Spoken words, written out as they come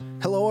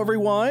Hello,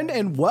 everyone,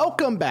 and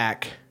welcome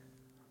back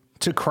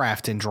to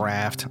Craft and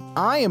Draft.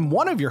 I am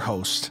one of your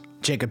hosts,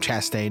 Jacob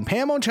Chastain.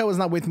 Pam Ochoa is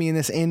not with me in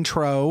this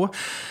intro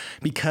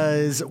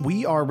because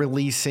we are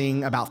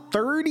releasing about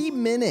 30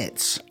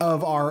 minutes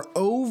of our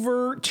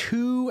over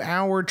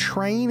 2-hour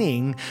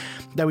training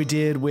that we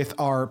did with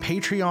our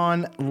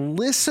Patreon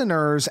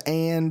listeners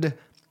and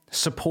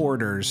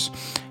supporters.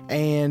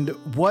 And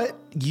what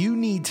you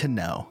need to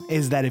know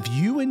is that if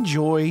you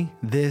enjoy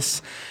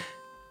this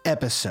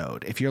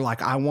episode, if you're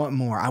like, I want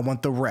more, I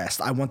want the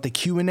rest, I want the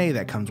Q&A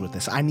that comes with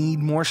this, I need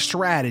more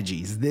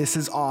strategies, this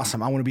is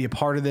awesome, I want to be a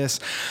part of this,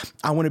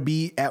 I want to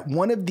be at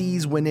one of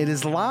these when it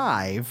is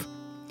live,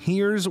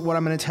 here's what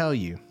I'm going to tell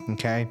you,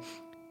 okay?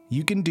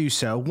 You can do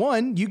so.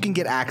 One, you can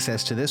get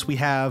access to this. We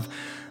have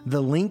the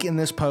link in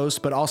this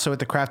post, but also at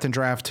the Craft and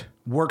Draft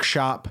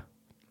workshop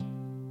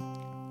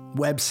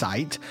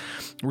website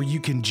where you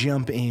can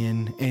jump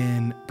in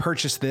and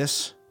purchase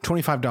this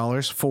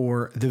 $25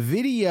 for the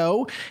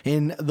video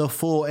in the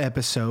full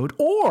episode,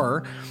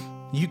 or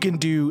you can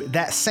do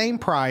that same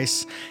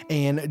price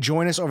and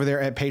join us over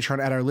there at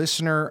Patreon at our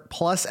Listener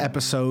Plus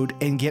episode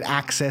and get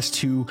access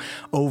to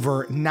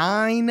over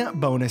 9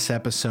 bonus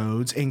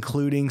episodes,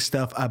 including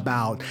stuff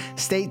about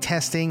state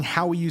testing,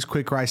 how we use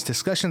quick writes,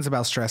 discussions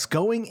about stress,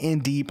 going in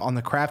deep on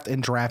the Craft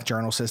and Draft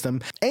journal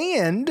system,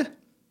 and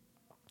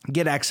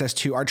get access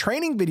to our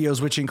training videos,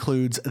 which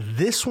includes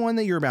this one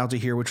that you're about to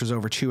hear, which was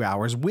over 2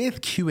 hours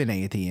with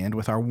Q&A at the end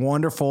with our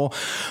wonderful,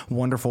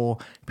 wonderful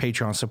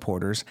Patreon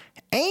supporters,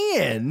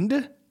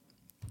 and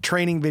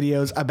training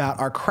videos about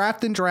our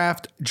Craft and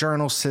Draft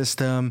journal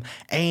system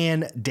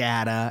and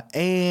data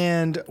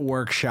and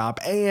workshop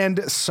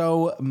and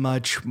so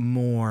much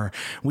more.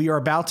 We are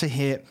about to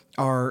hit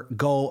our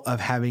goal of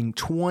having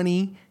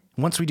 20.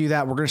 Once we do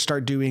that, we're going to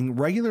start doing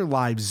regular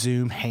live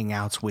Zoom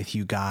hangouts with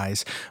you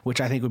guys, which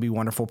I think would be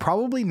wonderful.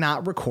 Probably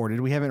not recorded.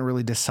 We haven't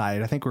really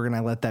decided. I think we're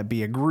going to let that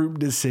be a group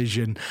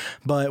decision,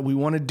 but we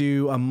want to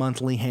do a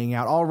monthly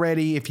hangout.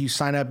 Already, if you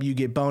sign up, you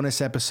get bonus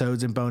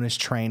episodes and bonus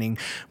training,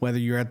 whether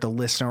you're at the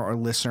Listener or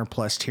Listener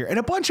Plus tier, and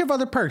a bunch of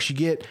other perks. You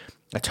get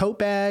a tote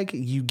bag,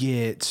 you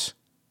get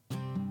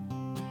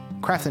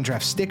Craft and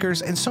Draft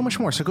stickers, and so much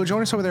more. So go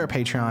join us over there at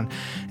Patreon,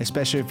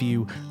 especially if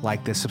you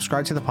like this.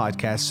 Subscribe to the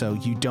podcast so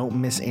you don't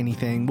miss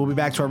anything. We'll be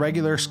back to our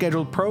regular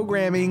scheduled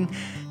programming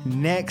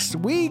next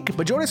week,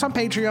 but join us on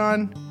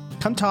Patreon.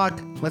 Come talk.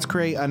 Let's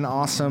create an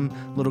awesome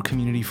little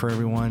community for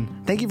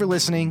everyone. Thank you for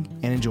listening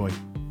and enjoy.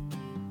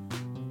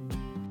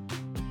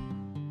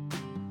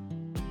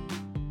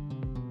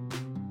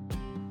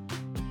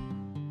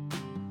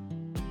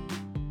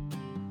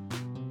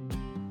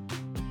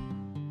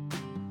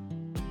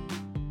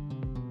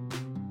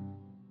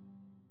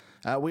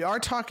 We are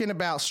talking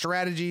about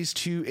strategies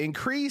to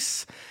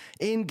increase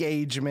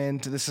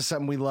engagement. This is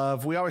something we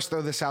love. We always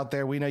throw this out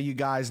there. We know you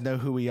guys know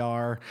who we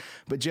are,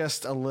 but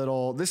just a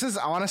little, this is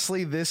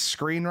honestly, this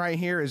screen right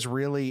here is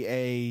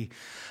really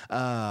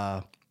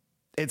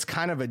it's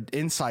kind of an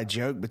inside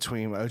joke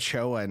between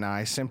Ochoa and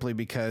I, simply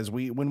because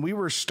when we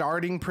were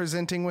starting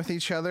presenting with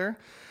each other,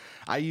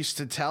 I used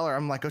to tell her,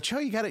 I'm like,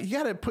 Ochoa, you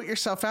gotta put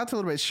yourself out there a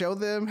little bit, show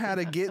them how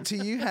to get to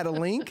you, how to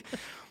link.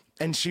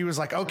 And she was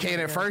like, okay.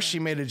 And at first she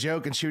made a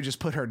joke and she would just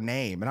put her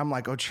name. And I'm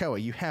like, Ochoa,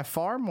 you have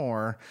far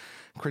more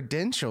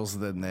credentials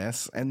than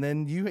this. And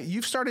then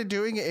you've started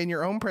doing it in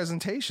your own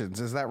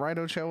presentations. Is that right,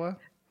 Ochoa?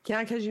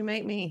 Yeah, because you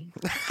make me.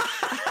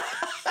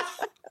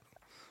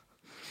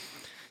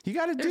 You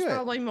got to do it. There's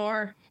probably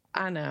more.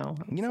 I know.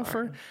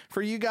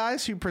 For you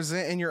guys who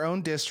present in your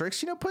own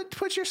districts,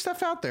 put your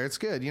stuff out there. It's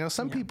good.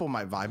 Some people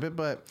might vibe it,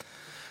 but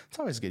it's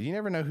always good. You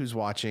never know who's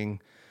watching,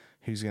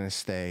 who's going to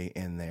stay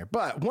in there.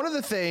 But one of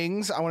the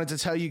things I wanted to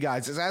tell you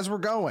guys is, as we're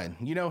going,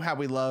 you know how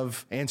we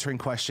love answering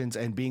questions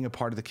and being a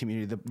part of the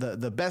community.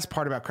 The best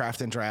part about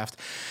Craft and Draft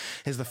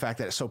is the fact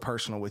that it's so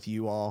personal with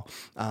you all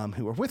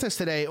who are with us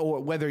today,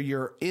 or whether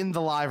you're in the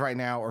live right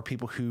now or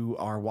people who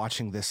are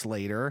watching this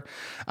later.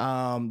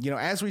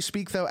 As we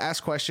speak, though,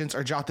 ask questions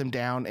or jot them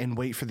down and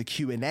wait for the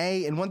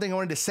Q&A. And one thing I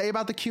wanted to say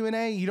about the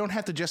Q&A, you don't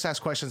have to just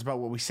ask questions about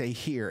what we say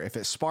here. If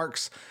it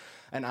sparks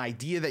an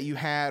idea that you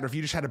had, or if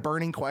you just had a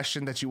burning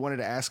question that you wanted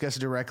to ask us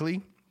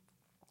directly,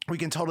 we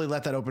can totally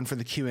let that open for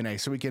the Q&A.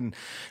 So it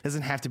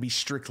doesn't have to be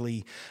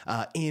strictly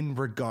in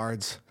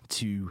regards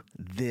to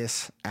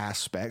this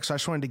aspect. So I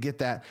just wanted to get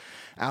that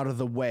out of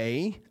the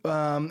way.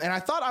 And I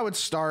thought I would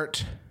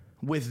start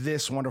with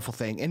this wonderful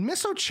thing. And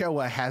Miss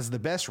Ochoa has the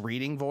best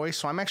reading voice,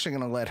 so I'm actually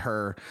going to let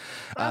her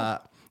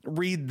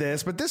read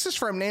this. But this is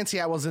from Nancy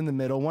Atwell's In the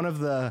Middle, one of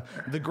the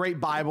great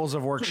Bibles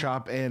of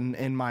workshop,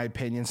 in my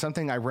opinion,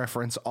 something I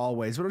reference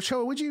always. But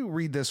Ochoa, would you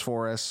read this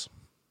for us?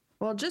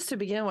 Well, just to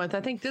begin with,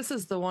 I think this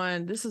is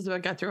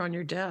what got through on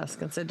your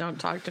desk and said, don't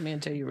talk to me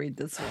until you read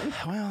this one.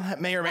 Well, that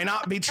may or may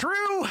not be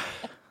true.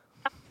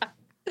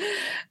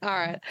 All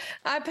right.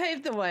 I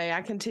paved the way.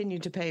 I continue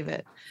to pave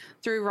it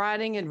through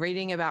writing and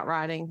reading about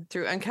writing,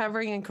 through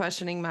uncovering and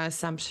questioning my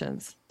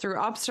assumptions, through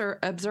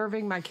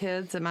observing my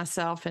kids and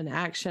myself in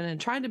action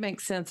and trying to make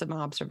sense of my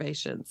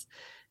observations.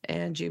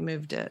 And you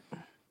moved it.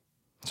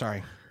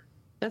 Sorry.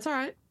 That's all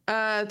right.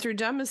 Through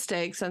dumb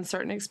mistakes,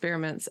 uncertain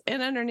experiments,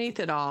 and underneath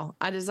it all,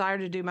 I desire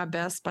to do my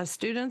best by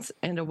students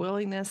and a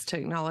willingness to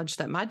acknowledge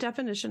that my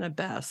definition of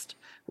best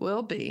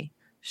will be,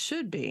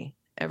 should be,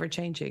 ever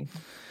changing.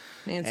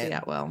 Nancy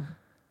Atwell.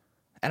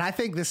 And I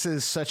think this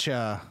is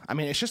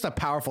it's just a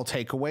powerful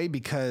takeaway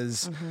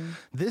because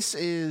this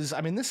is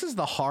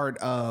the heart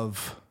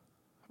of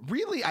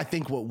really, I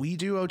think, what we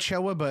do,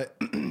 Ochoa, but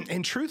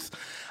in truth,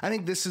 I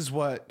think this is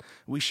what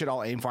we should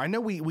all aim for. I know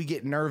we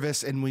get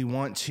nervous and we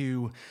want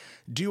to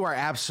do our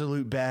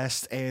absolute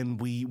best, and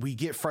we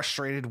get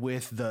frustrated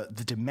with the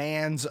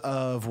demands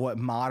of what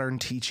modern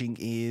teaching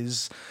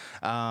is,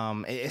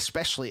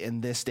 especially in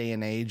this day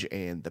and age,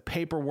 and the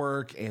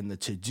paperwork and the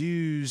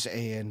to-dos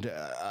and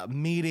a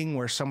meeting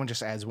where someone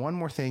just adds one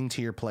more thing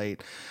to your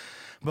plate.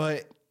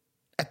 But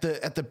at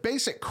the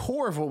basic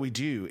core of what we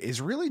do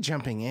is really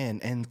jumping in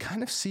and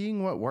kind of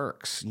seeing what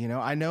works. You know,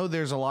 I know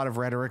there's a lot of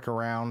rhetoric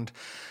around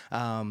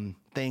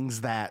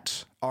things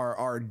that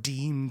are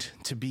deemed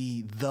to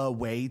be the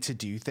way to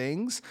do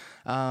things.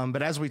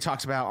 But as we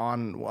talked about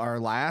on our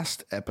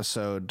last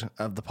episode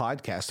of the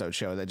podcast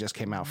show that just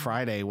came out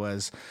Friday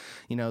was,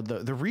 you know,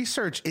 the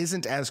research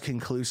isn't as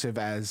conclusive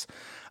as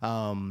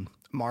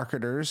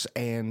marketers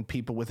and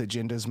people with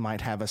agendas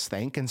might have us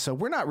think. And so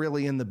we're not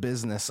really in the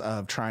business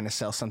of trying to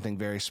sell something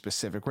very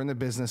specific. We're in the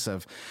business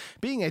of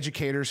being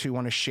educators who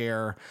want to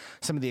share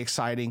some of the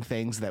exciting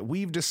things that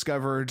we've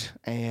discovered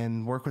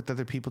and work with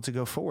other people to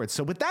go forward.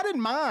 So with that in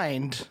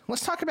mind,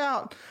 let's talk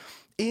about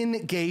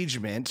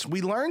engagement.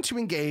 We learn to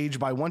engage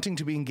by wanting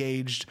to be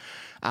engaged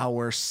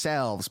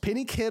ourselves.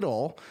 Penny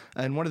Kittle,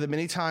 and one of the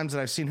many times that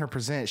I've seen her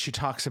present, she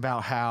talks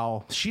about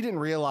how she didn't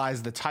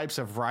realize the types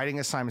of writing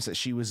assignments that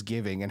she was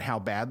giving and how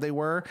bad they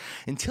were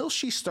until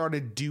she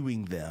started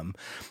doing them.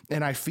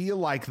 And I feel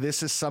like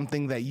this is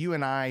something that you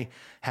and I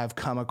have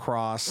come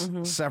across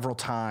several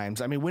times.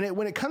 I mean,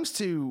 when it comes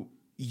to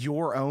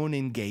your own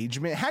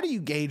engagement, how do you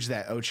gauge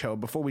that, Ocho,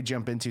 before we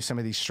jump into some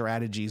of these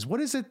strategies?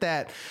 What is it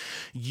that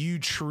you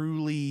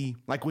truly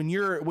like when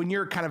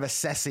you're kind of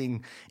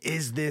assessing,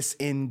 is this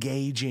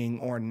engaging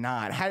or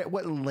not?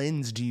 What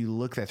lens do you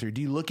look that through?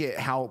 Do you look at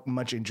how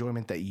much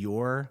enjoyment that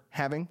you're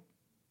having?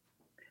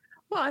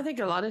 Well, I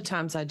think a lot of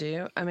times I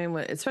do. I mean,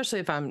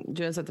 especially if I'm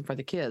doing something for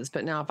the kids.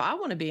 But now if I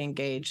want to be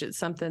engaged, it's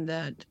something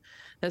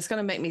that's going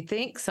to make me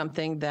think,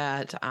 something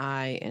that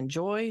I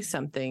enjoy,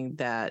 something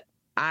that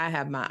I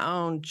have my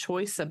own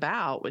choice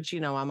about, which, you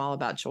know, I'm all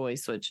about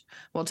choice, which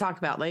we'll talk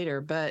about later.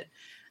 But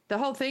the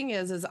whole thing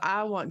is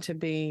I want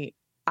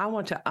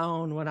to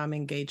own what I'm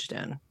engaged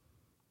in. Yeah.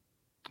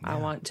 I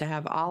want to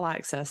have all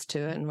access to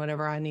it and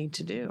whatever I need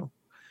to do.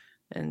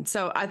 And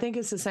so I think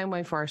it's the same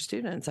way for our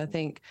students. I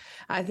think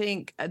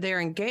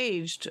they're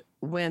engaged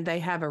when they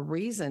have a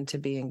reason to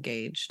be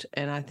engaged.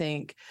 And I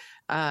think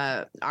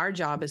our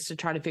job is to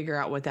try to figure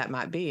out what that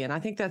might be. And I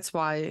think that's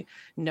why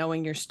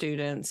knowing your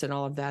students and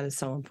all of that is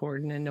so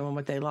important, and knowing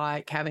what they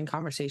like, having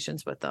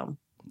conversations with them.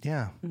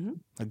 Yeah. Mm-hmm.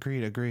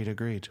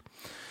 Agreed.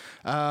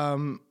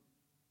 Now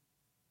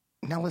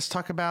let's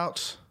talk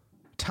about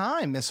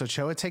time, Miss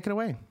Ochoa. Take it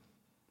away.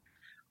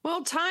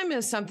 Well, time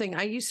is something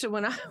I used to,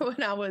 when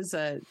I was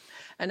an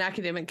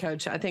academic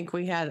coach, I think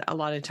we had a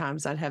lot of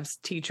times I'd have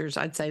teachers,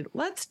 I'd say,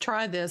 let's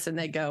try this. And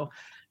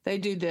they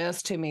do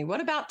this to me. What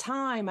about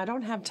time? I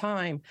don't have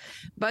time.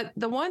 But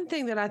the one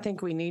thing that I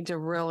think we need to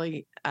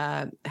really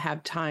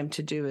have time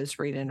to do is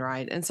read and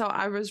write. And so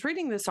I was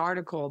reading this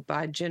article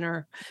by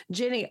Jenny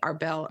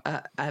Arbel,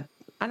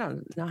 I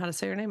don't know how to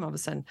say her name all of a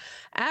sudden,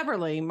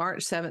 Aberley,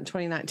 March 7th,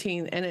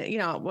 2019. And it, you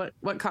know,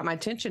 what caught my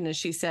attention is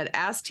she said,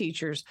 as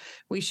teachers,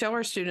 we show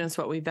our students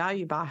what we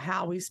value by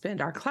how we spend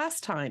our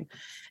class time.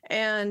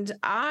 And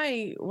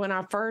when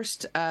I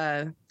first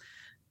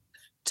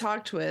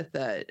talked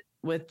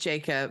with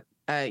Jacob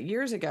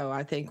years ago,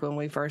 I think when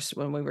we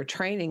were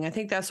training, I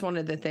think that's one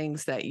of the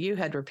things that you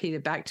had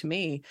repeated back to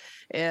me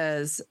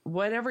is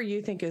whatever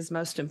you think is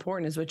most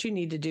important is what you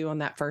need to do on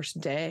that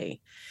first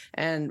day.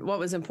 And what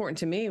was important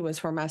to me was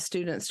for my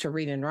students to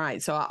read and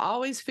write. So I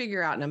always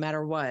figure out, no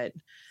matter what,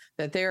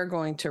 that they're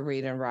going to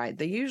read and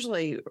write. I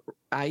usually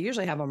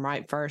have them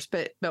write first,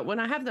 but when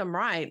I have them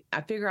write,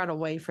 I figure out a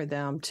way for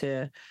them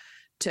to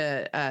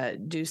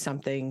do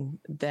something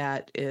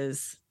that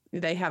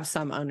they have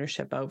some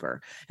ownership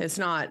over. It's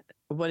not,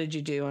 what did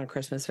you do on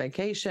Christmas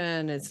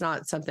vacation? It's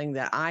not something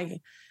that I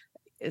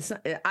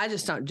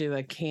just don't do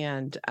a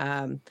canned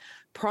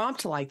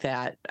prompt like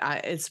that.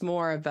 It's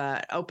more of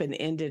a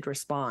open-ended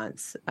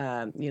response.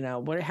 How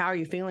are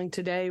you feeling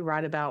today?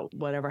 Write about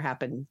whatever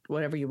happened,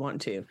 whatever you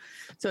want to.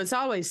 So it's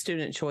always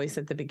student choice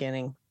at the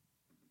beginning.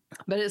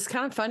 But it's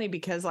kind of funny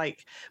because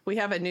like we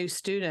have a new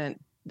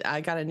student.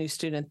 I got a new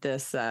student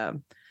this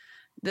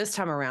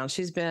time around.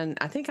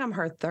 I think I'm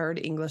her third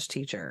English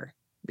teacher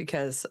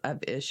because of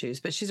issues,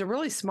 but she's a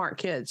really smart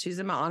kid. She's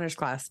in my honors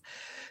class.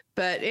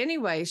 But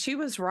anyway, she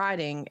was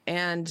writing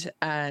and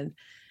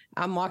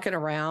I'm walking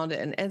around.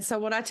 And so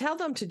what I tell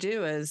them to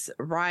do is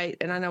write.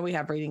 And I know we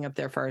have reading up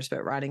there first,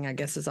 but writing, I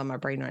guess, is on my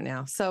brain right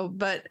now.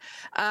 But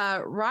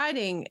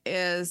writing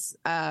is,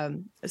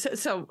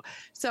 so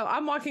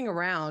I'm walking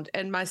around,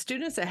 and my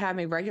students that have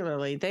me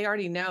regularly, they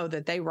already know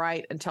that they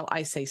write until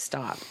I say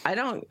stop.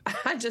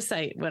 I just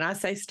say, when I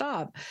say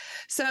stop.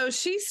 So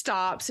she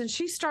stops and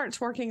she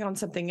starts working on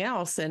something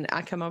else. And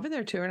I come over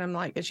there to her and I'm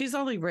like, and she's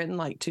only written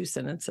like 2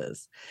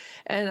 sentences.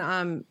 And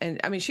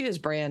I mean, she is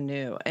brand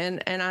new.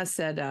 And I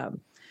said,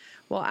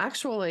 well,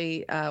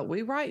 actually,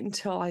 we write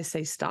until I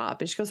say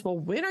stop. And she goes, well,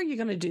 when are you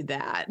going to do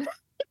that?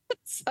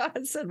 So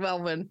I said,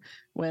 well,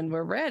 when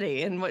we're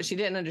ready. And what she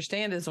didn't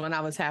understand is when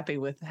I was happy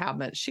with how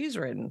much she's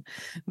written.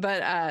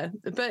 But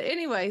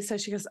anyway, so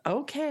she goes,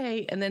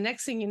 okay. And the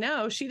next thing you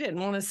know, she didn't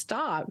want to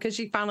stop because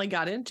she finally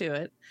got into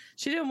it.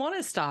 She didn't want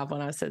to stop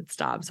when I said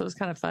stop. So it was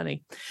kind of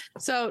funny.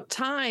 So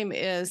time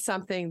is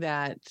something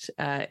that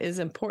is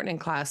important in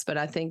class. But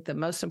I think the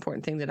most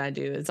important thing that I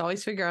do is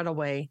always figure out a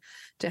way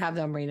to have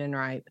them read and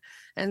write.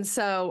 And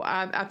so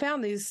I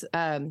found these,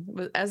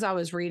 as I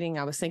was reading,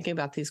 I was thinking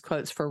about these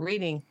quotes for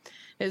reading.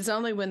 It's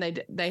only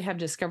when they have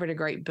discovered a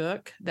great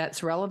book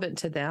that's relevant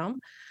to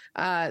them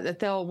that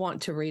they'll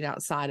want to read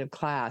outside of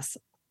class.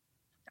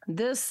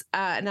 This,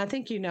 and I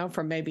think,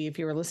 from maybe if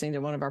you were listening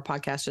to one of our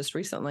podcasts just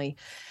recently,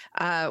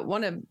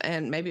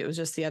 and maybe it was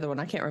just the other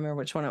one, I can't remember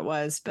which one it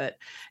was, but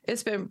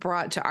it's been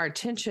brought to our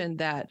attention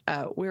that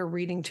we're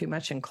reading too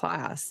much in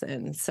class.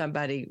 And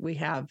we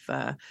have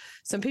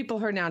some people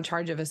who are now in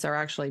charge of us are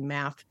actually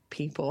math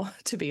people,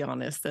 to be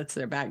honest. That's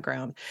their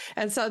background.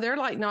 And so they're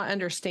like not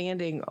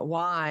understanding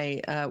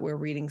why we're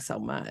reading so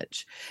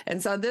much.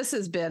 And so this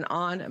has been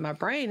on my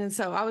brain. And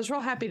so I was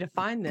real happy to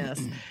find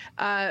this.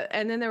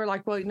 And then they were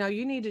like, well, no,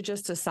 you need to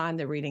just assign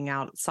the reading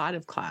outside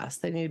of class.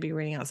 They need to be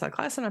reading outside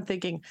class. And I'm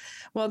thinking,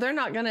 well, they're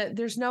not going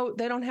to,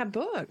 they don't have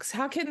books.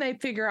 How can they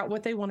figure out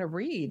what they want to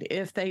read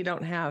if they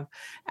don't have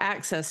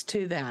access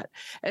to that?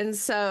 And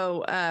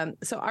so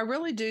I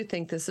really do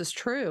think this is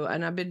true.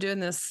 And I've been doing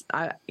this,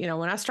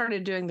 when I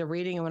started doing the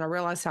reading and when I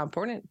realized how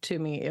important to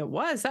me it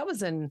was, that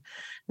was in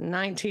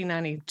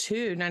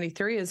 1992,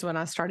 93 is when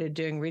I started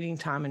doing reading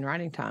time and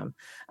writing time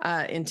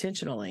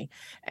intentionally.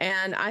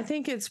 And I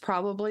think it's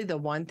probably the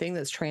one thing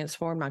that's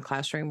transformed my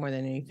classroom more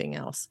than anything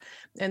else.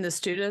 And the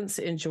students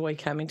enjoy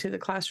coming to the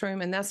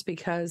classroom, and that's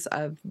because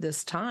of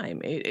this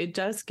time. It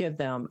does give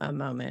them a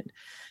moment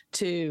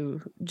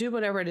to do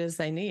whatever it is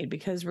they need,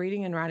 because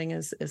reading and writing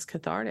is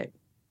cathartic.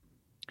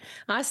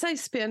 I say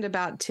spend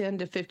about 10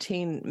 to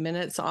 15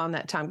 minutes on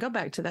that time. Go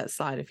back to that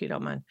slide if you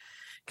don't mind,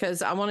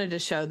 because I wanted to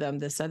show them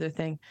this other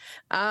thing.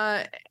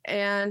 But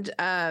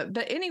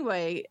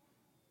anyway,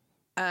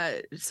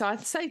 so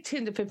I'd say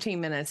 10 to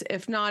 15 minutes.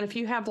 If not, if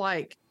you have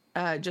like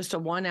just a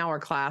 1 hour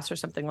class or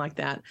something like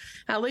that,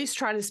 at least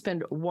try to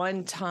spend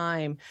one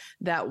time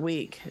that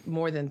week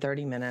more than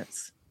 30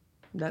 minutes.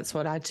 That's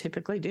what I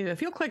typically do.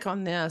 If you'll click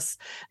on this,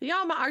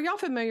 are y'all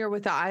familiar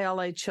with the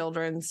ILA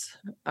Children's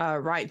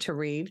Right to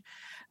Read?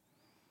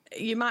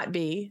 You might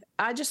be.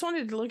 I just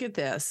wanted to look at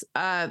this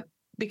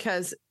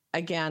because,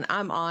 again,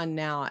 I'm on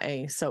now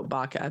a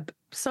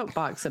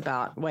soapbox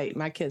about, wait,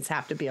 my kids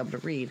have to be able to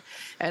read.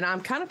 And I'm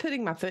kind of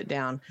putting my foot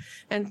down,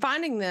 and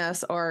finding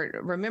this or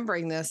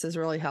remembering this is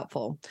really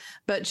helpful.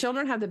 But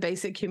children have the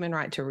basic human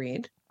right to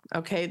read.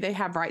 Okay, they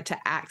have right to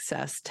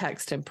access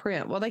text and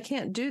print. Well, they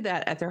can't do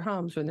that at their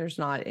homes when there's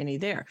not any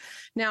there.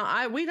 Now,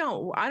 I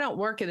don't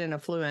work in an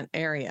affluent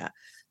area,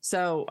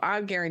 so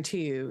I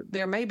guarantee you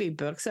there may be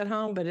books at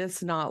home, but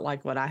it's not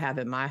like what I have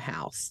in my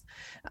house.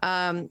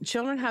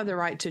 Children have the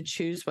right to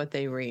choose what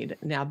they read.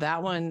 Now,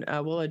 that one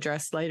we'll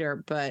address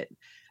later, but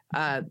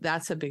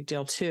that's a big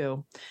deal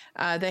too.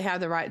 They have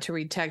the right to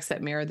read texts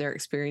that mirror their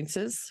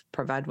experiences,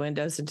 provide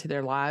windows into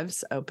their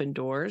lives, open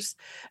doors.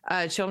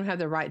 Children have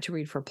the right to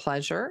read for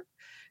pleasure.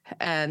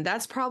 And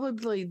that's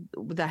probably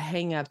the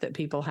hang up that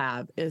people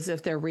have, is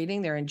if they're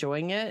reading, they're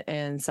enjoying it.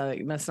 And so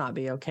it must not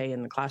be okay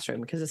in the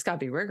classroom because it's got to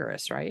be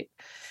rigorous, right?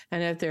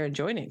 And if they're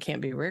enjoying it, it can't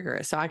be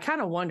rigorous. So I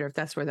kind of wonder if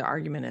that's where the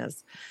argument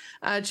is.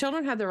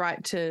 Children have the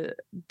right to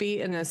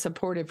be in a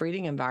supportive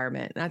reading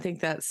environment. And I think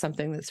that's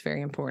something that's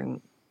very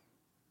important.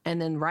 And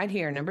then right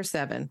here, number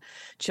 7,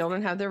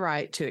 children have the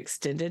right to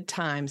extended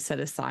time set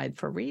aside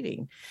for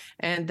reading.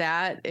 And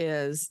that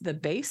is the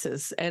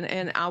basis.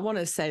 And I want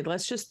to say,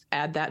 let's just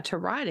add that to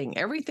writing.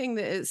 Everything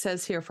that it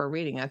says here for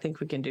reading, I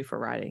think we can do for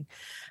writing.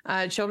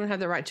 Children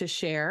have the right to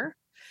share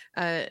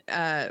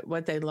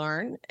what they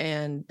learn.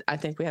 And I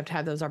think we have to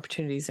have those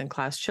opportunities in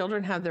class.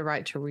 Children have the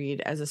right to read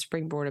as a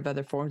springboard of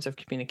other forms of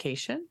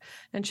communication.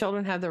 And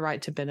children have the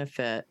right to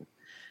benefit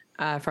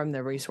from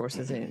the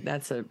resources. And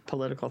that's a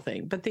political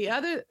thing. But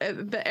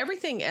but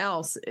everything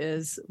else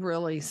is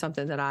really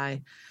something that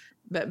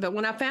but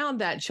when I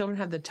found that children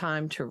have the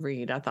time to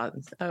read, I thought,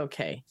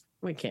 okay,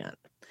 we can't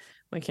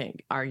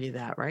argue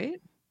that,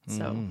 right?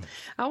 So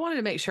I wanted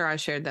to make sure I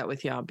shared that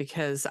with y'all,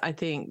 because I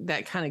think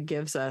that kind of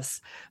gives us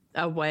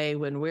a way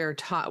when we're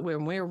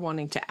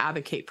wanting to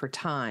advocate for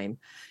time,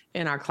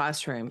 in our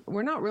classroom,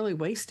 we're not really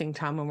wasting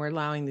time when we're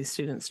allowing these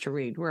students to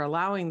read. We're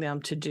allowing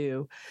them to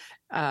do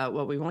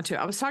what we want to.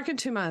 I was talking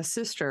to my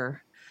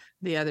sister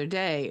the other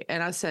day,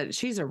 and I said,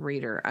 she's a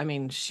reader. I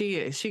mean,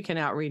 she can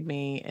outread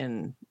me,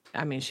 and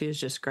I mean, she is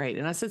just great.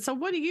 And I said, so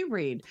what do you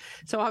read?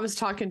 So I was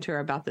talking to her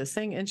about this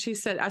thing, and she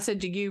said, I said,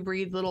 do you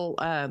read little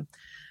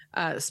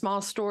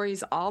small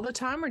stories all the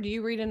time, or do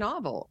you read a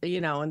novel?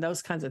 You know, and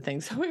those kinds of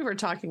things. So we were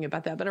talking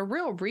about that. But a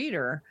real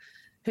reader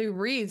who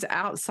reads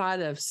outside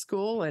of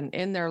school and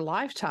in their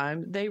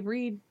lifetime, they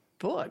read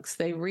books.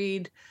 They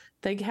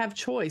have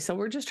choice. So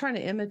we're just trying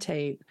to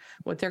imitate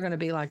what they're going to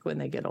be like when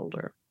they get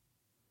older.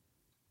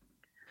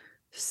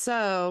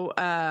 So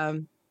I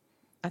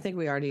think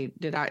we already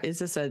did. Is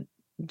this a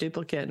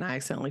duplicate? And I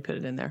accidentally put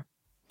it in there.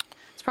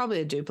 It's probably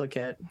a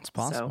duplicate. It's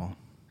possible. So,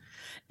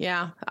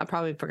 yeah, I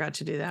probably forgot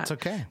to do that. It's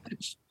okay.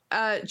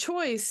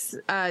 Choice,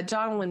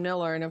 Donalyn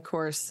Miller, and of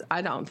course,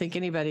 I don't think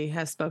anybody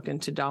has spoken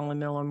to Donalyn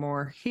Miller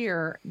more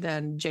here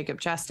than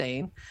Jacob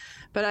Chastain,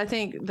 but I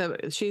think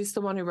she's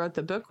the one who wrote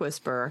the Book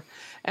Whisperer,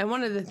 and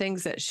one of the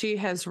things that she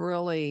has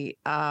really,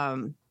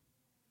 I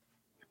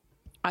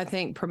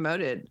think,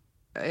 promoted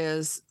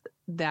is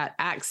that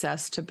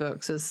access to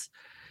books is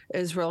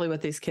really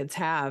what these kids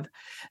have.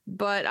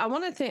 But I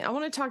want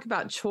to talk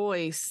about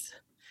choice.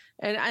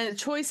 And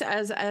choice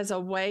as a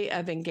way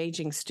of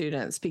engaging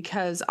students,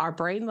 because our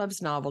brain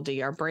loves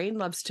novelty. Our brain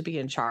loves to be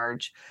in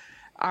charge.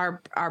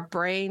 Our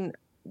brain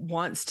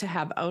wants to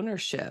have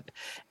ownership.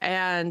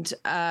 And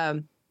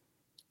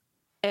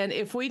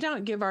if we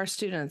don't give our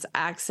students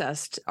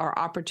access to, or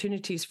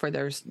opportunities for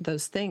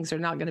those things, they're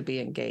not going to be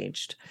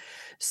engaged.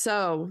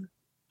 So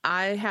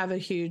I have a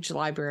huge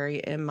library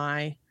in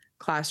my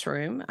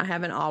classroom. I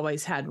haven't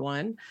always had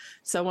one.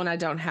 So when I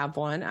don't have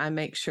one, I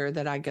make sure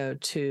that I go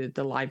to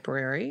the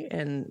library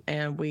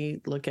and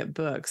we look at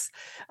books.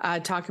 I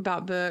talk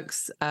about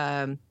books.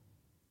 I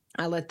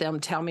let them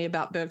tell me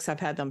about books. I've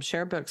had them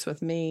share books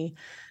with me.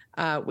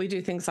 We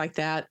do things like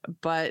that.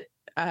 But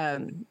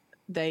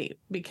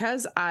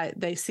because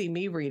they see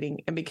me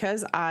reading, and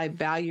because I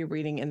value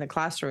reading in the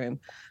classroom,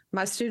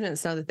 my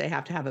students know that they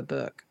have to have a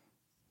book.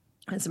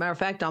 As a matter of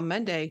fact, on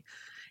Monday,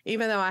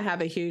 even though I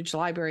have a huge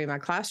library in my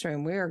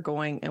classroom,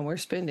 we're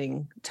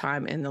spending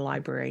time in the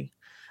library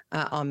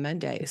on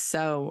Monday.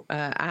 So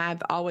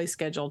I've always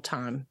scheduled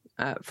time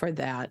for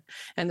that.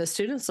 And the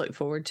students look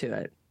forward to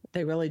it.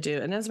 They really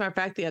do. And as a matter of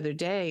fact, the other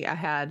day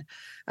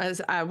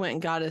I went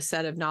and got a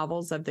set of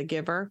novels of The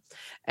Giver,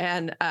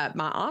 and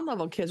my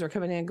on-level kids were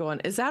coming in going,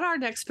 is that our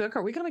next book?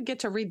 Are we going to get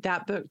to read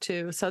that book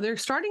too? So they're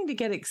starting to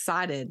get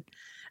excited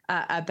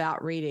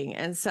about reading.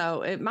 And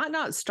so it might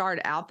not start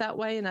out that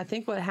way. And I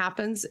think what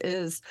happens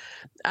is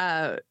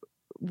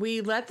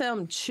we let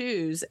them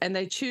choose, and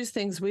they choose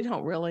things we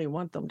don't really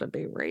want them to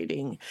be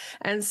reading.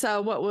 And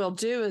so what we'll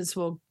do is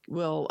we'll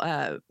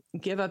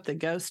give up the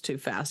ghost too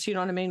fast. You know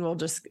what I mean? We'll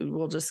just,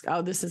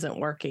 oh, this isn't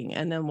working.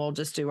 And then we'll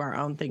just do our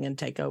own thing and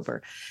take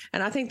over.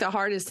 And I think the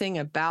hardest thing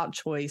about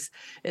choice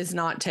is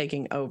not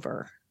taking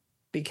over,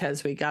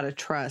 because we got to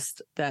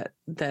trust that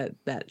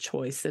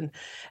choice.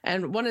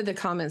 And one of the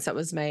comments that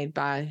was made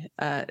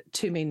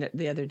to me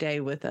the other day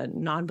with a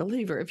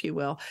non-believer, if you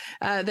will,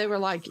 they were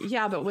like,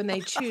 yeah, but when they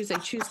choose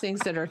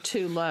things that are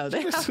too low.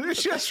 They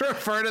just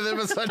refer to them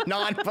as a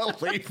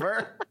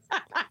non-believer.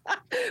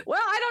 Well,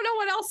 I don't know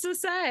what else to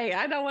say.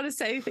 I don't want to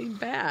say anything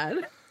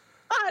bad.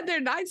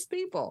 They're nice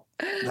people.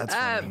 That's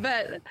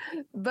funny.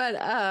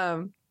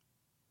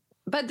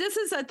 But this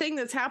is a thing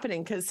that's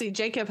happening because, see,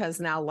 Jacob has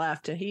now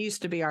left, and he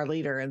used to be our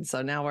leader. And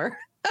so now we're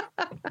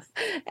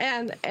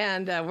and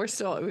we're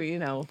still, you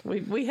know,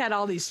 we had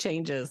all these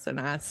changes, and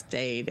I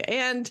stayed,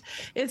 and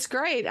it's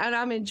great. And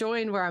I'm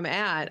enjoying where I'm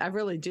at. I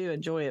really do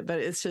enjoy it. But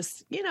it's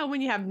just, you know,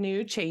 when you have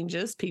new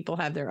changes, people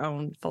have their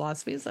own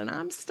philosophies, and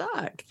I'm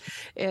stuck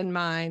in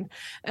mine.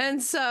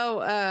 And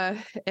so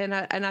and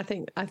I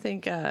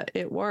think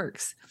it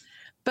works.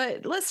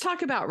 But let's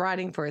talk about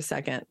writing for a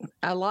second.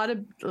 A lot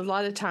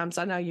of times,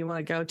 I know you want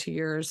to go to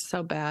yours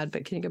so bad,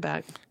 but can you go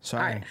back?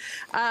 Sorry.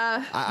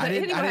 Right. I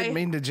didn't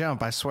mean to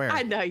jump, I swear.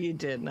 I know you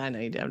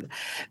didn't.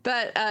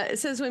 But it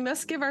says we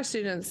must give our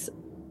students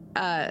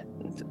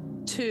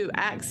to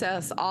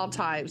access all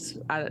types.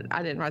 I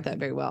didn't write that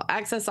very well.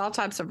 Access all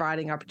types of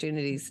writing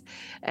opportunities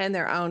and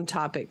their own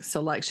topic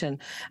selection.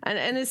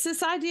 And it's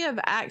this idea of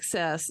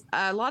access.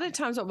 A lot of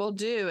times what we'll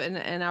do,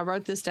 and I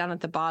wrote this down at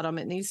the bottom,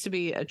 it needs to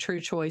be a true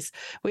choice.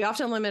 We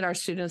often limit our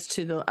students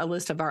to a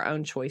list of our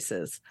own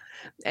choices.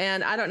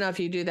 And I don't know if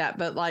you do that,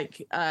 but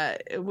like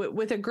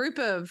with a group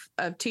of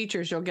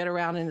teachers, you'll get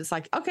around and it's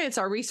like, okay, it's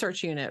our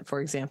research unit, for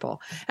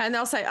example. And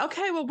they'll say,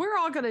 okay, well, we're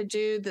all going to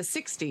do the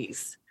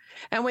 60s.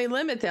 And we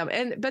limit them,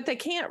 but they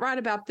can't write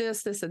about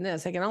this, and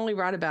this. They can only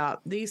write about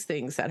these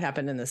things that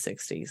happened in the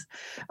 60s.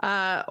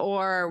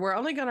 Or we're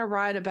only going to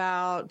write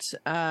about,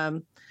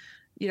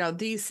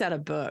 these set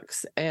of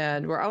books,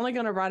 and we're only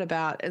going to write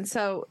about. And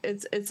so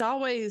it's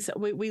always,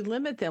 we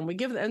limit them, we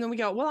give them, and then we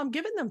go, well, I'm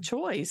giving them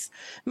choice.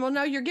 Well,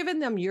 no, you're giving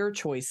them your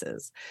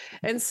choices.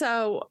 And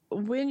so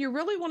when you're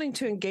really wanting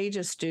to engage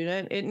a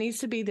student, it needs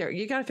to be there.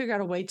 You got to figure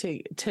out a way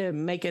to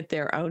make it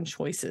their own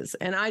choices.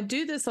 And I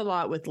do this a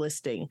lot with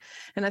listing.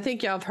 And I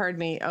think y'all have heard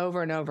me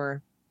over and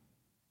over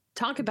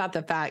talk about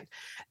the fact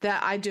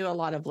that I do a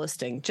lot of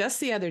listing.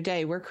 Just the other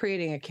day, we're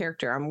creating a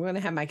character. I'm going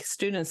to have my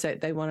students that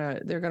they're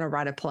going to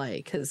write a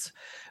play because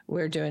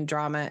we're doing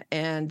drama.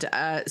 And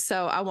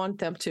so I want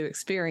them to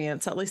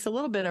experience at least a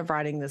little bit of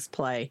writing this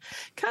play,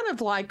 kind of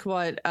like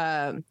what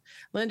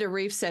Linda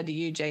Reef said to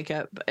you,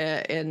 Jacob,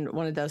 in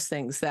one of those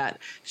things, that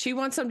she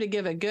wants them to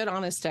give a good,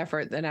 honest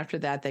effort. Then after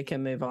that, they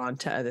can move on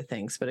to other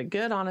things, but a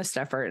good, honest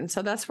effort. And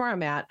so that's where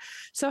I'm at.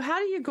 So how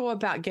do you go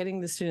about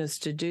getting the students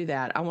to do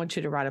that? I want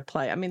you to write a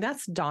play. I mean,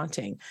 that's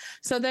daunting.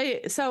 So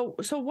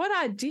what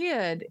I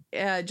did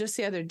just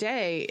the other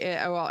day,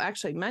 well,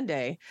 actually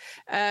Monday,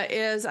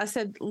 is I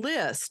said,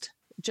 list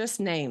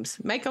just names,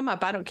 make them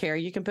up. I don't care.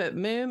 You can put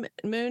moon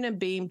and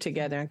beam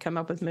together and come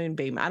up with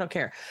moonbeam. I don't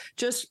care.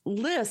 Just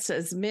list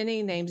as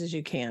many names as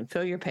you can.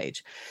 Fill your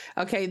page.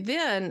 Okay.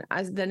 Then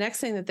the next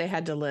thing that they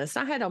had to list,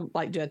 I had to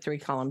do a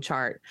 3-column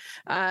chart.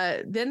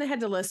 Then they had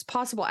to list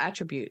possible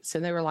attributes,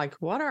 and they were like,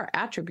 what are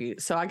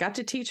attributes? So I got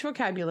to teach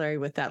vocabulary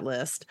with that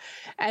list.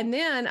 And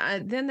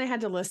then they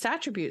had to list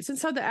attributes. And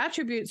so the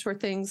attributes were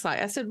things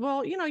like, I said,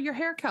 well, your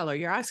hair color,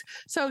 your eyes.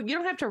 So you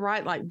don't have to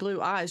write like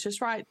blue eyes,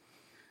 just write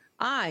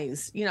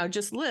eyes,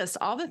 just list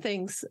all the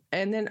things,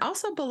 and then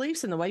also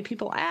beliefs in the way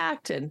people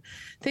act and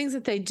things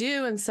that they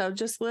do. And so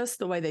just list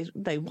the way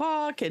they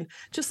walk, and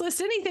just list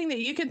anything that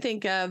you can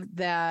think of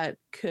that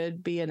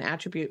could be an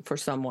attribute for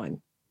someone.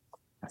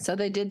 So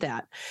they did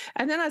that.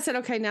 And then I said,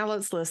 okay, now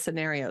let's list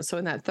scenarios. So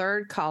in that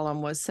third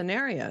column was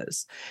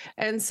scenarios.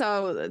 And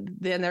so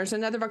then there's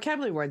another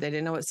vocabulary word. They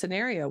didn't know what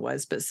scenario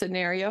was, but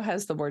scenario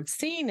has the word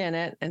scene in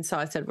it. And so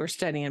I said, we're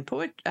studying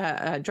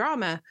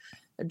drama.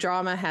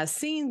 Drama has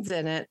scenes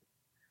in it.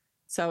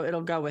 So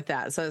it'll go with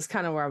that. So it's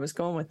kind of where I was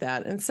going with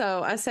that. And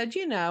so I said,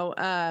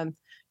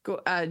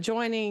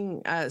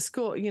 joining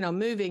school,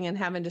 moving and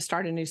having to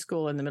start a new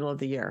school in the middle of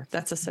the year.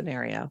 That's a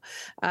scenario.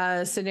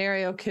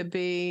 Scenario could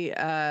be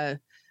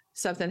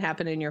something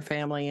happened in your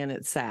family and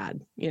it's sad.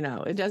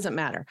 It doesn't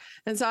matter.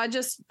 And so I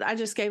just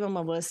gave them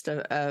a list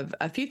of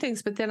a few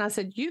things. But then I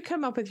said, you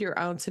come up with your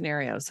own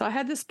scenario. So I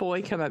had this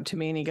boy come up to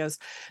me and he goes,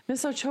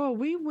 Miss Ochoa,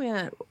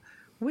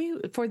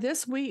 for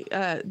this week,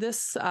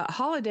 this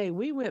holiday,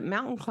 we went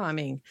mountain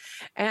climbing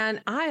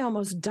and I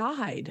almost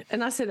died.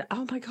 And I said,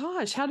 oh my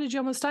gosh, how did you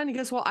almost die? And he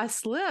goes, well, I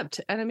slipped.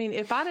 And I mean,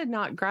 if my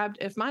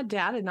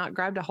dad had not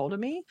grabbed a hold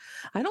of me,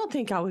 I don't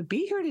think I would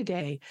be here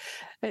today.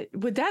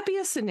 Would that be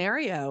a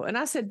scenario? And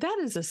I said, that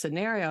is a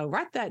scenario.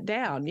 Write that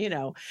down,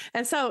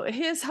 And so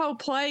his whole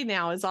play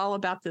now is all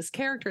about this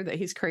character that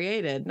he's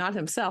created, not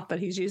himself, but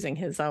he's using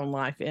his own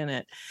life in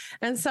it.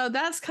 And so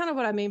that's kind of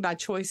what I mean by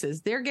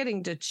choices. They're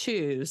getting to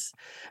choose,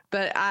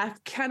 but I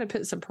kind of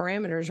put some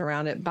parameters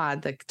around it by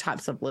the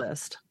types of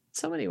list.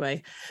 So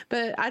anyway,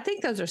 but I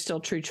think those are still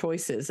true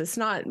choices. It's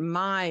not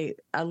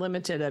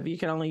limited of you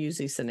can only use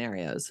these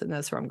scenarios. And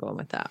that's where I'm going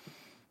with that.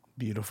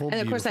 Beautiful. And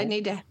of course I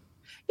need to.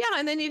 Yeah,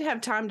 and they need to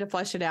have time to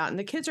flesh it out. And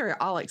the kids are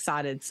all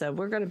excited. So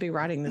we're going to be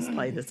writing this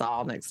play this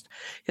all next,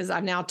 because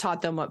I've now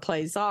taught them what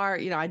plays are.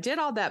 I did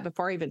all that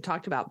before I even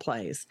talked about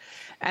plays.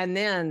 And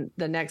then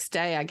the next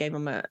day I gave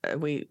them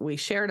we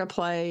shared a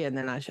play, and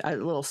then a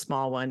little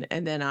small one.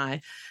 And then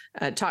I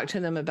talked to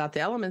them about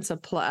the elements of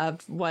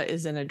what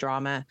is in a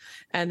drama.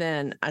 And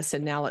then I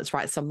said, now let's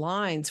write some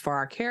lines for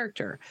our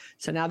character.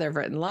 So now they've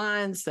written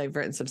lines. They've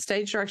written some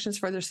stage directions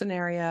for their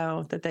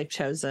scenario that they've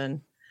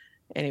chosen.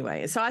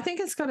 Anyway, so I think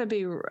it's going to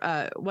be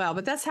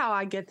but that's how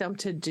I get them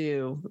to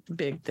do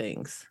big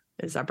things,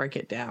 is I break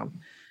it down,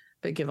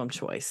 but give them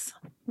choice.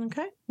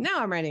 Okay, now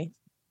I'm ready.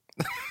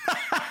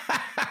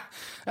 That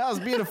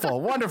was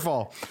beautiful.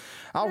 Wonderful.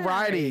 All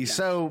righty.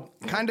 So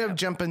kind of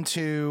jump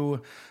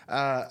into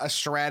a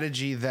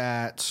strategy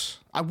that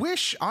I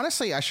wish,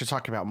 honestly, I should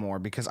talk about more,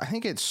 because I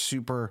think it's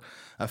super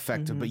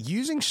effective. But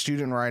using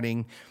student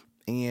writing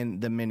in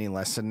the mini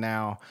lesson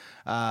now,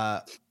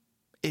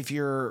 if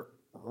you're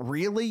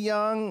really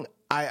young,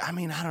 I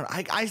mean, I don't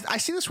know. I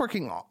see this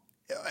working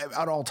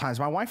at all times.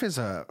 My wife is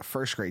a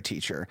first grade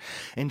teacher,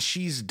 and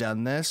she's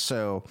done this.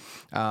 So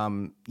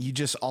you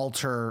just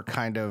alter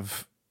kind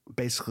of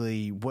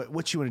basically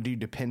what you want to do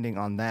depending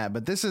on that.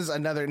 But this is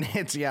another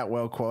Nancy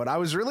Atwell quote. I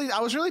was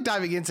really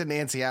diving into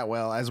Nancy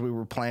Atwell as we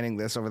were planning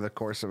this over the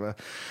course of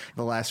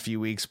the last few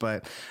weeks.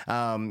 But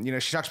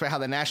she talks about how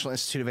the National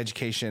Institute of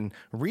Education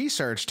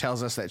research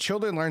tells us that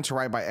children learn to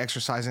write by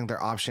exercising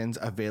their options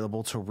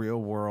available to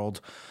real world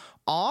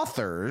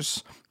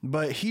authors.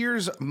 But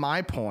here's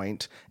my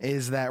point,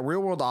 is that real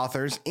world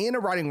authors in a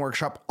writing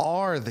workshop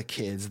are the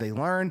kids. They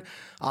learn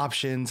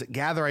options,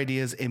 gather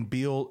ideas, and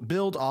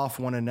build off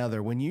one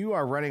another. When you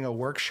are running a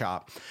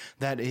workshop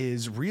that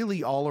is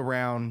really all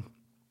around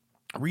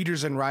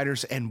readers and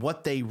writers and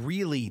what they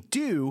really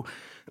do,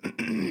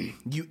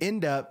 you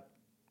end up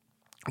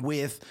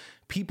with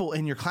people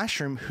in your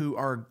classroom who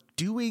are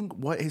doing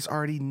what is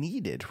already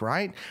needed,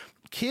 right?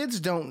 Kids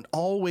don't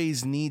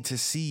always need to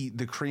see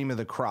the cream of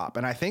the crop.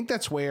 And I think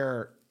that's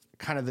where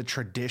kind of the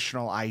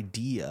traditional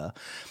idea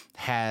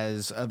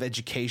of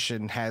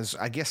education has,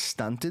 I guess,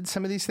 stunted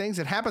some of these things.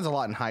 It happens a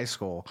lot in high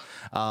school,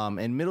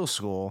 and middle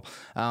school.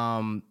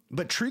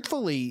 But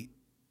truthfully,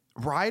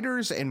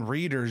 writers and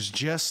readers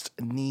just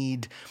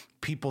need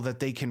people that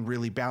they can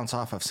really bounce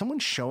off of. Someone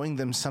showing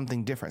them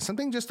something different,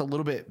 something just a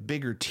little bit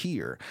bigger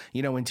tier.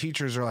 You know, when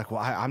teachers are like,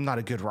 well, I'm not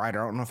a good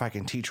writer, I don't know if I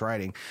can teach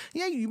writing.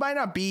 Yeah, you might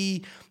not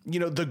be,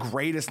 the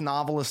greatest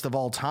novelist of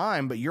all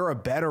time, but you're a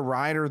better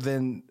writer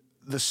than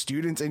the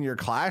students in your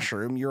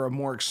classroom. You're a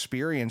more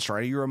experienced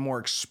writer. You're a more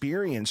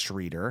experienced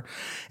reader.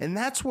 And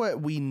that's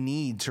what we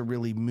need to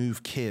really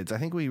move kids. I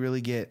think we really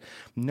get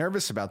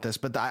nervous about this,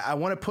 but I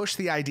want to push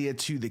the idea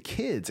to the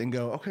kids and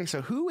go, okay,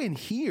 so who in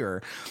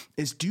here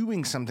is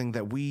doing something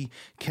that we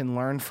can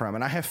learn from?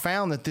 And I have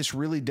found that this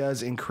really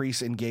does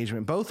increase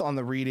engagement, both on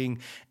the reading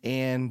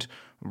and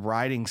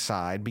writing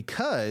side,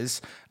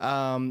 because,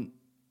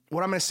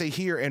 what I'm going to say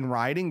here in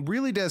writing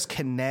really does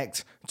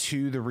connect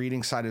to the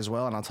reading side as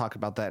well, and I'll talk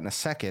about that in a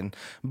second.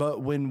 But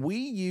when we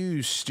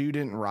use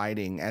student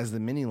writing as the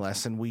mini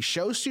lesson, we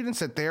show students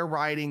that their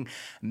writing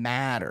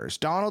matters.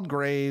 Donald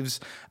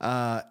Graves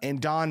and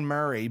Don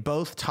Murray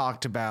both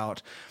talked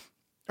about,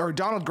 or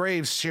Donald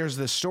Graves shares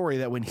this story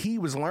that when he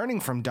was learning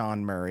from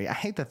Don Murray, I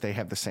hate that they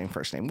have the same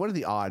first name. What are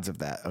the odds of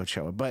that,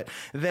 Ochoa? But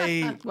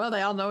they... Well,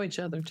 they all know each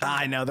other, too.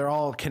 I know, they're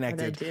all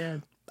connected. They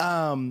did.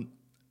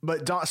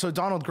 So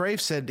Donald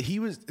Graves said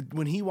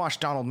when he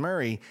watched Donald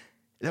Murray,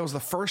 that was the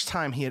first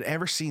time he had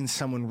ever seen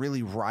someone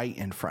really write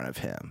in front of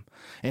him.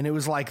 And it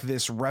was like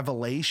this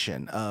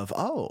revelation of,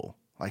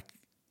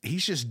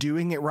 he's just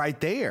doing it right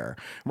there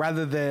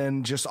rather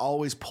than just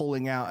always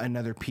pulling out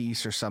another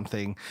piece or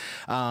something.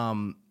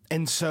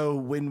 And so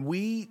when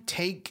we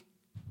take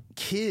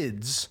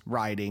kids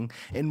writing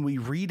and we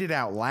read it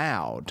out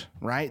loud,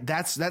 right?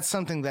 That's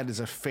something that is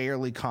a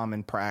fairly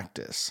common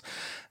practice.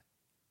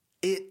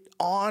 It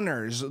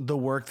honors the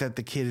work that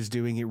the kid is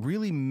doing. It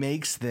really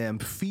makes them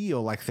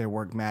feel like their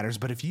work matters.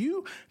 But if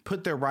you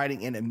put their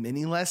writing in a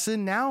mini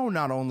lesson, now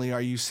not only are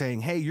you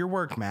saying, hey, your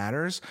work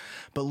matters,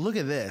 but look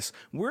at this.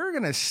 We're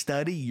going to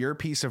study your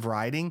piece of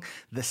writing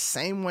the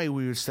same way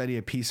we would study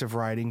a piece of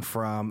writing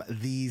from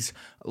these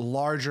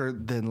larger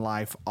than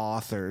life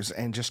authors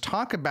and just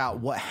talk about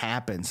what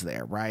happens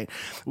there, right?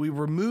 We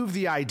remove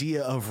the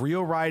idea of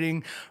real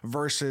writing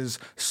versus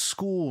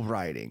school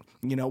writing.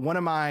 One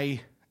of my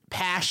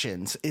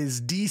passions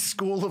is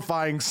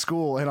deschoolifying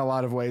school in a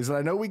lot of ways. And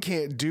I know we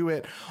can't do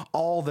it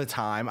all the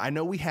time. I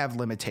know we have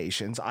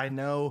limitations. I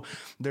know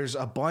there's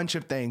a bunch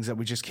of things that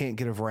we just can't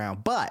get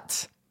around,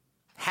 but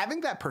having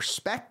that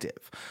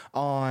perspective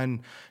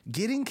on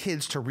getting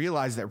kids to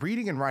realize that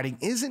reading and writing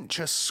isn't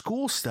just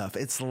school stuff,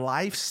 it's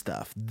life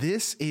stuff.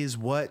 This is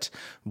what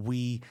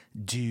we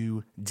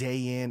do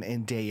day in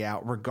and day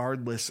out,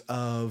 regardless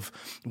of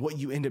what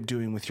you end up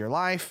doing with your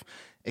life,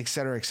 et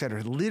cetera, et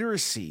cetera.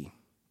 Literacy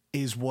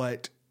is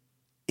what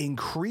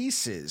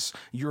increases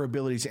your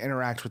ability to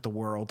interact with the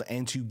world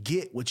and to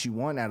get what you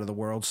want out of the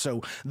world.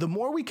 So the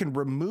more we can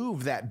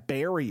remove that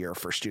barrier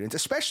for students,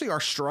 especially our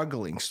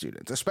struggling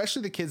students,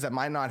 especially the kids that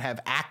might not have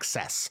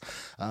access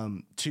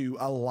to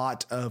a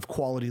lot of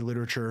quality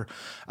literature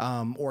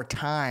or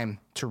time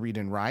to read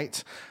and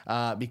write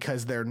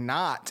because they're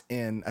not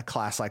in a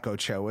class like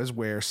Ochoa's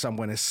where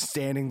someone is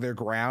standing their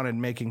ground and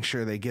making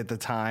sure they get the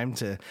time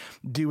to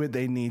do what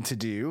they need to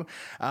do.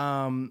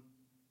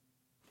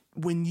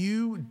 When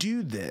you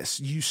do this,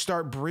 you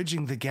start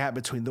bridging the gap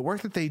between the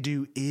work that they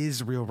do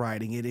is real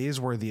writing. It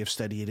is worthy of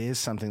study. It is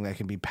something that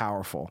can be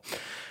powerful.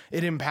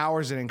 It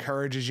empowers and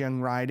encourages young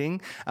writing.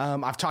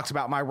 I've talked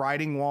about my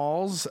writing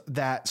walls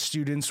that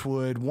students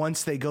would,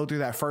 once they go through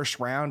that first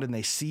round and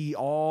they see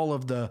all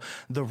of the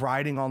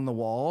writing on the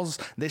walls,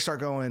 they start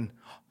going,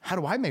 how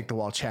do I make the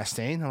wall,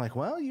 Chastain? I'm like,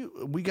 well,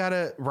 we got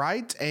to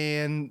write.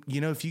 And,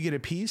 if you get a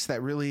piece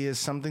that really is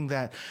something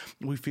that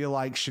we feel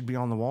like should be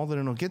on the wall, then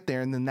it'll get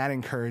there. And then that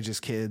encourages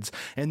kids.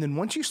 And then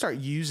once you start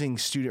using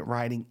student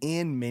writing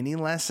in mini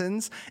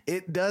lessons,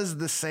 it does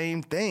the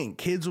same thing.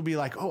 Kids will be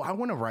like, oh, I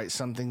want to write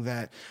something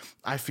that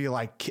I feel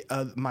like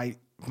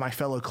my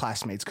fellow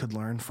classmates could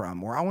learn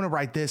from, or I want to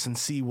write this and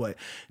see what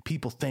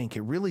people think.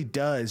 It really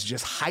does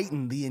just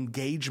heighten the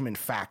engagement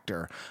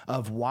factor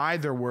of why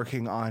they're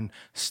working on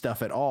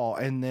stuff at all.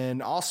 And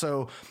then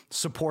also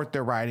support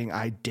their writing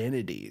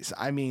identities.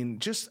 I mean,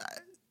 just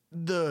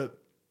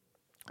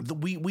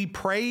we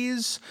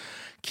praise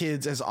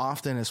kids as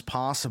often as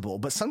possible,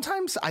 but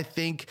sometimes I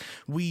think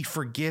we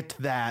forget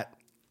that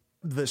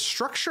the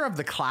structure of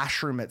the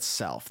classroom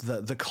itself,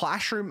 the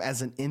classroom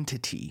as an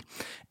entity,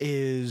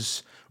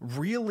 is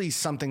really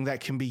something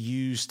that can be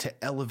used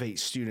to elevate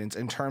students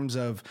in terms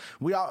of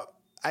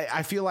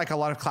I feel like a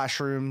lot of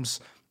classrooms,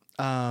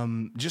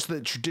 just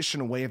the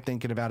traditional way of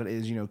thinking about it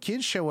is,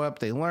 kids show up,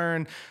 they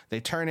learn,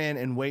 they turn in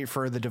and wait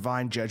for the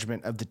divine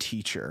judgment of the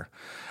teacher.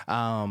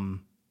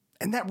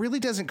 And that really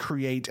doesn't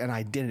create an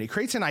identity. It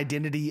creates an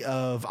identity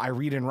of I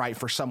read and write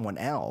for someone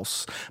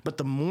else. But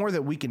the more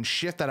that we can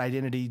shift that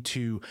identity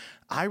to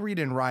I read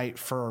and write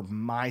for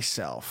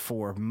myself,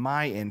 for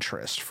my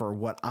interest, for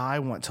what I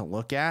want to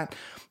look at,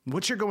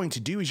 what you're going to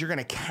do is you're going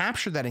to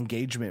capture that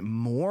engagement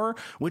more,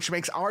 which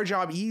makes our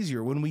job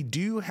easier when we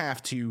do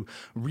have to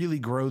really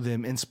grow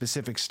them in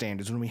specific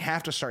standards, when we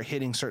have to start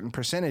hitting certain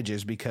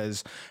percentages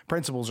because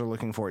principals are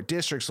looking for it,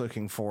 districts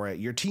looking for it,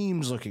 your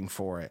team's looking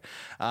for it.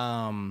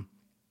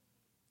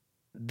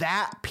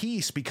 That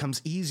piece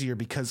becomes easier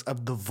because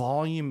of the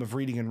volume of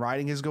reading and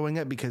writing is going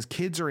up, because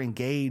kids are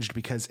engaged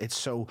because it's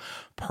so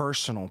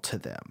personal to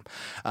them.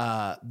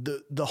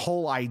 The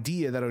whole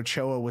idea that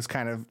Ochoa was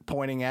kind of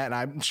pointing at, and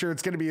I'm sure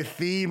it's going to be a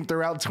theme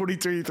throughout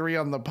 2023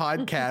 on the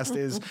podcast,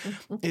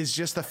 is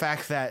just the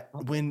fact that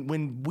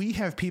when we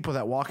have people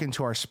that walk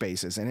into our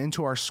spaces and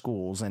into our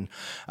schools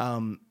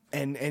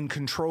and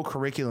control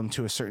curriculum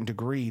to a certain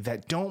degree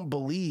that don't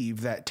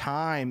believe that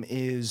time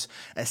is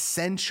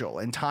essential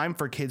and time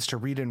for kids to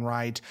read and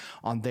write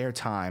on their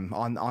time,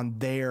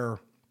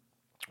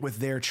 with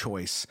their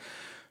choice.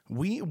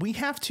 We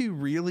have to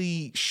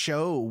really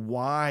show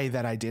why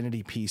that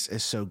identity piece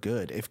is so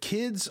good. If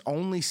kids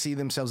only see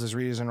themselves as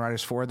readers and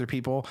writers for other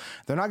people,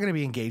 they're not going to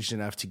be engaged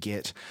enough to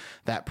get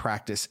that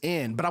practice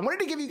in. But I wanted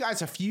to give you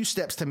guys a few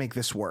steps to make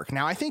this work.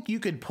 Now, I think you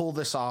could pull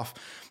this off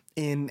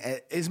in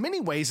as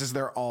many ways as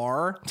there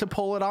are to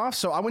pull it off.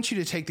 So I want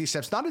you to take these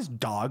steps, not as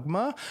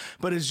dogma,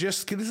 but as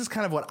just, this is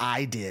kind of what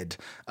I did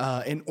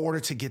in order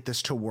to get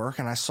this to work.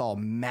 And I saw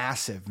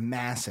massive,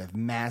 massive,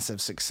 massive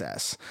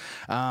success.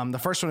 The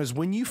first one is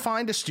when you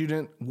find a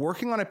student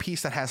working on a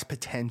piece that has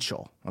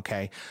potential,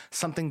 okay,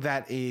 something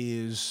that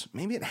is,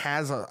 maybe it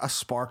has a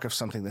spark of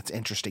something that's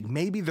interesting.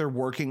 Maybe they're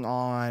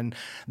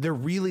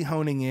really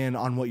honing in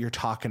on what you're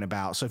talking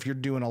about. So if you're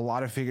doing a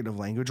lot of figurative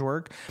language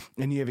work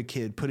and you have a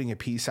kid putting a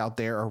piece out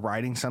there or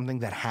writing something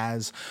that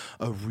has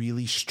a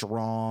really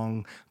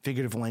strong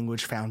figurative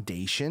language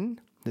foundation,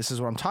 this is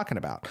what I'm talking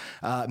about.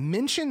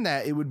 Mention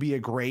that it would be a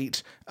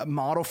great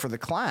model for the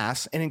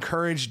class and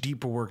encourage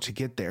deeper work to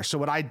get there. So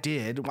what I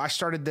did, I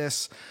started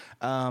this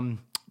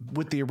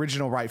with the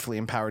original Rightfully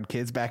Empowered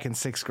kids back in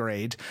 6th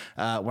grade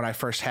when I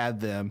first had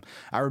them.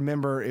 I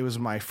remember it was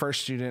my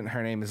first student.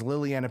 Her name is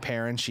Liliana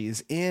Perrin.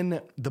 She's in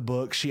the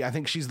book. I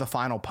think she's the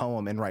final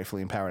poem in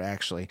Rightfully Empowered,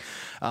 actually.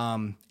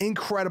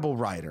 Incredible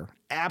writer.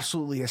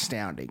 Absolutely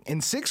astounding.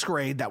 In 6th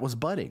grade, that was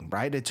budding,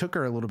 right? It took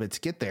her a little bit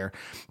to get there,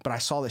 but I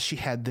saw that she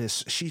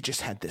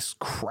just had this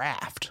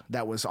craft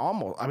that was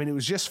it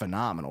was just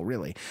phenomenal,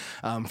 really,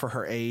 for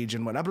her age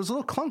and whatnot, but it was a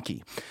little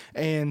clunky.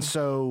 And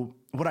so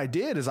what I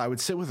did is I would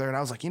sit with her and I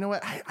was like, you know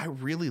what? I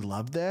really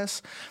love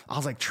this. I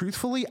was like,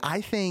 truthfully, I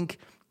think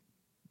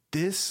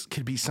this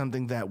could be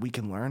something that we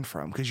can learn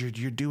from because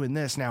you're doing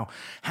this. Now,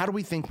 how do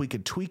we think we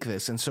could tweak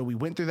this? And so we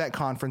went through that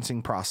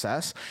conferencing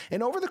process.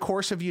 And over the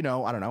course of, I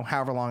don't know,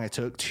 however long it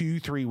took,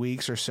 2-3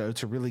 weeks or so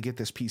to really get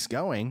this piece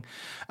going,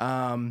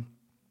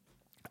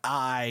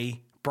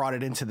 I brought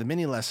it into the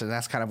mini lesson.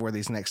 That's kind of where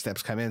these next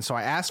steps come in. So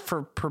I asked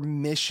for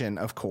permission,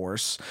 of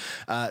course,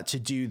 to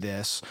do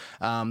this.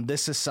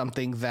 This is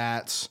something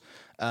that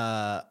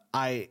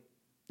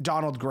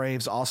Donald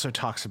Graves also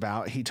talks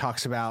about. He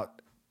talks about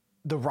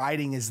the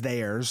writing is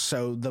theirs.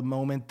 So the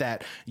moment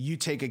that you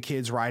take a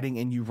kid's writing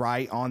and you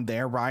write on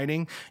their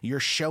writing, you're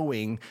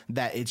showing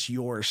that it's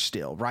yours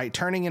still, right?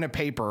 Turning in a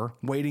paper,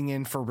 waiting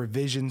in for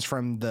revisions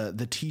from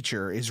the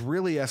teacher is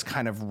really us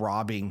kind of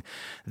robbing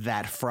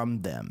that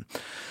from them.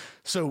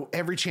 So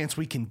every chance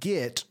we can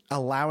get,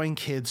 allowing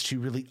kids to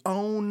really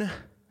own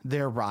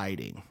their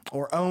writing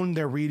or own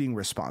their reading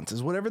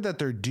responses, whatever that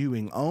they're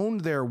doing, own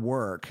their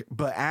work,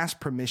 but ask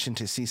permission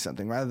to see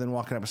something rather than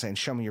walking up and saying,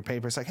 show me your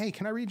paper. It's like, hey,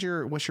 can I read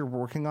what you're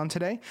working on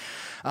today?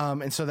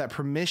 And so that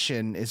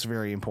permission is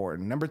very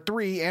important. Number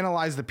 3,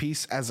 analyze the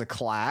piece as a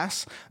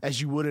class, as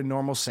you would a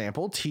normal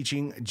sample,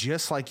 teaching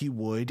just like you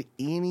would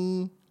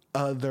any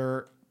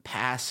other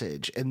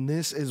passage. And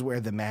this is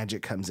where the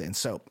magic comes in.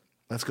 So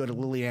let's go to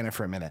Liliana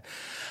for a minute.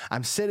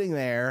 I'm sitting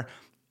there.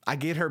 I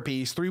get her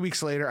piece. 3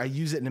 weeks later, I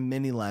use it in a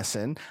mini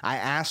lesson. I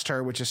asked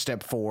her, which is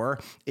step 4,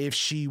 if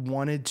she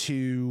wanted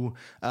to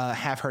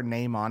have her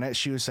name on it.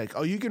 She was like,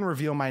 oh, you can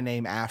reveal my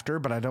name after,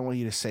 but I don't want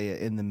you to say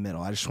it in the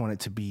middle. I just want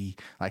it to be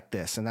like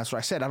this. And that's what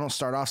I said. I don't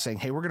start off saying,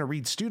 hey, we're going to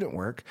read student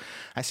work.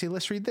 I say,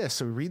 let's read this.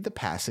 So we read the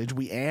passage.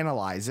 We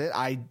analyze it.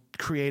 I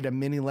create a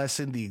mini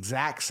lesson the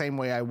exact same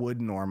way I would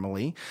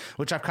normally,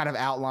 which I've kind of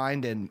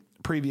outlined in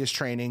previous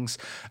trainings,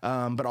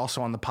 but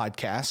also on the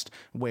podcast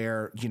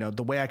where,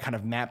 the way I kind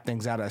of map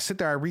things out, I sit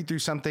there, I read through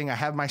something, I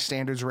have my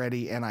standards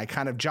ready, and I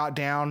kind of jot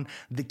down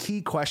the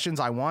key questions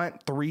I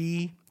want,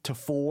 3 to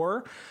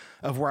 4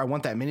 of where I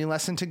want that mini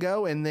lesson to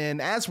go. And then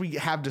as we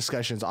have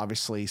discussions,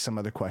 obviously some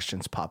other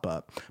questions pop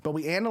up, but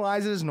we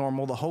analyze it as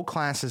normal. The whole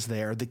class is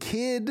there. The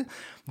kid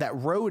that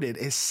wrote it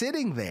is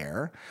sitting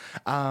there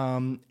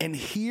and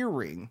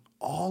hearing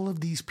all of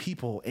these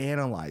people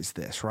analyze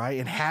this, right?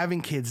 And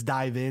having kids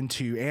dive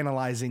into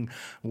analyzing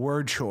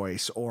word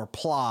choice or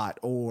plot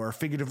or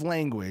figurative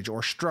language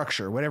or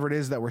structure, whatever it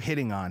is that we're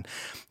hitting on.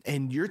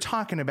 And you're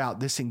talking about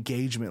this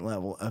engagement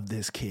level of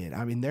this kid.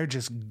 I mean, they're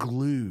just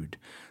glued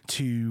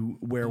to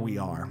where we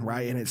are,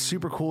 right? And it's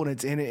super cool, and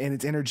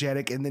it's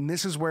energetic. And then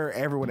this is where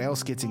everyone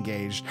else gets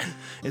engaged,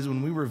 is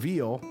when we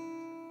reveal,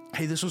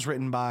 hey, this was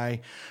written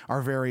by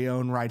our very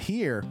own right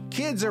here.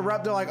 Kids are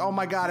up, they're like, oh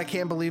my God, I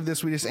can't believe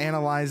this. We just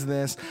analyzed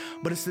this.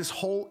 But it's this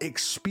whole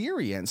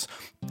experience.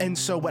 And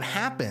so what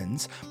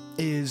happens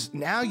is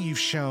now you've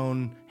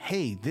shown,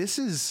 hey, this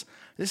is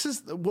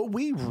what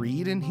we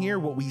read in here,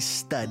 what we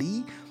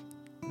study.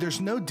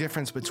 There's no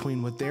difference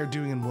between what they're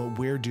doing and what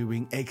we're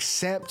doing,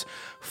 except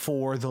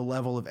for the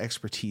level of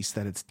expertise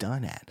that it's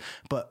done at.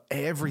 But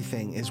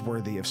everything is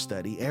worthy of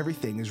study.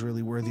 Everything is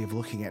really worthy of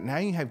looking at. Now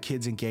you have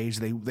kids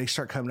engaged. They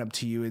start coming up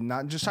to you and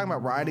not just talking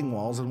about writing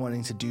walls and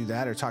wanting to do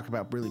that or talk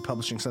about really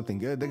publishing something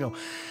good. They go,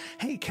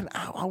 hey,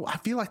 I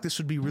feel like this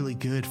would be really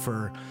good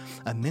for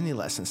a mini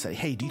lesson. Say,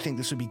 hey, do you think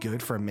this would be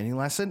good for a mini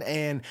lesson?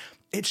 And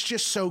it's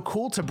just so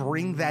cool to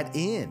bring that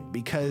in,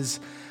 because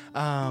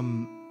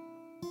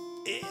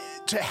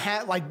to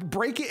have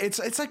break it,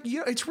 it's like, you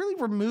know, it's really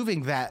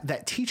removing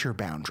that teacher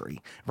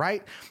boundary,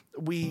 right?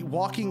 We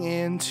walking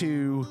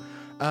into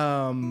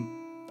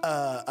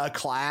a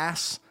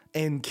class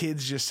and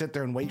kids just sit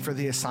there and wait for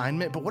the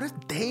assignment. But what if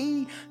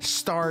they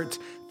start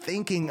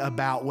thinking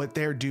about what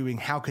they're doing?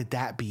 How could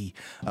that be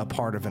a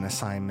part of an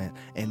assignment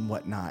and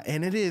whatnot?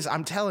 And it is,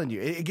 I'm telling you,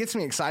 it gets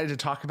me excited to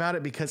talk about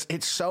it, because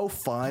it's so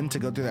fun to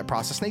go through that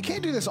process. Now, you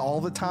can't do this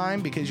all the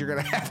time, because you're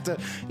going to have to,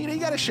 you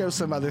got to show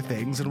some other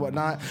things and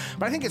whatnot.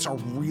 But I think it's a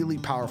really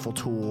powerful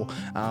tool,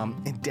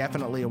 and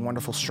definitely a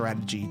wonderful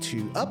strategy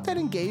to up that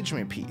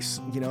engagement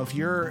piece. If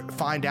you're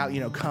find out,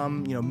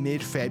 come,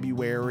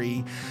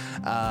 mid-February,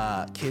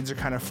 kids are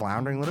kind of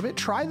floundering a little bit,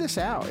 try this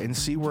out and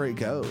see where it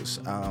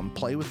goes.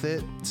 Play with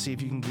it. See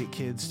if you can get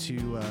kids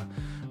to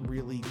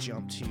really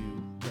jump to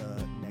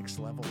the next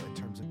level in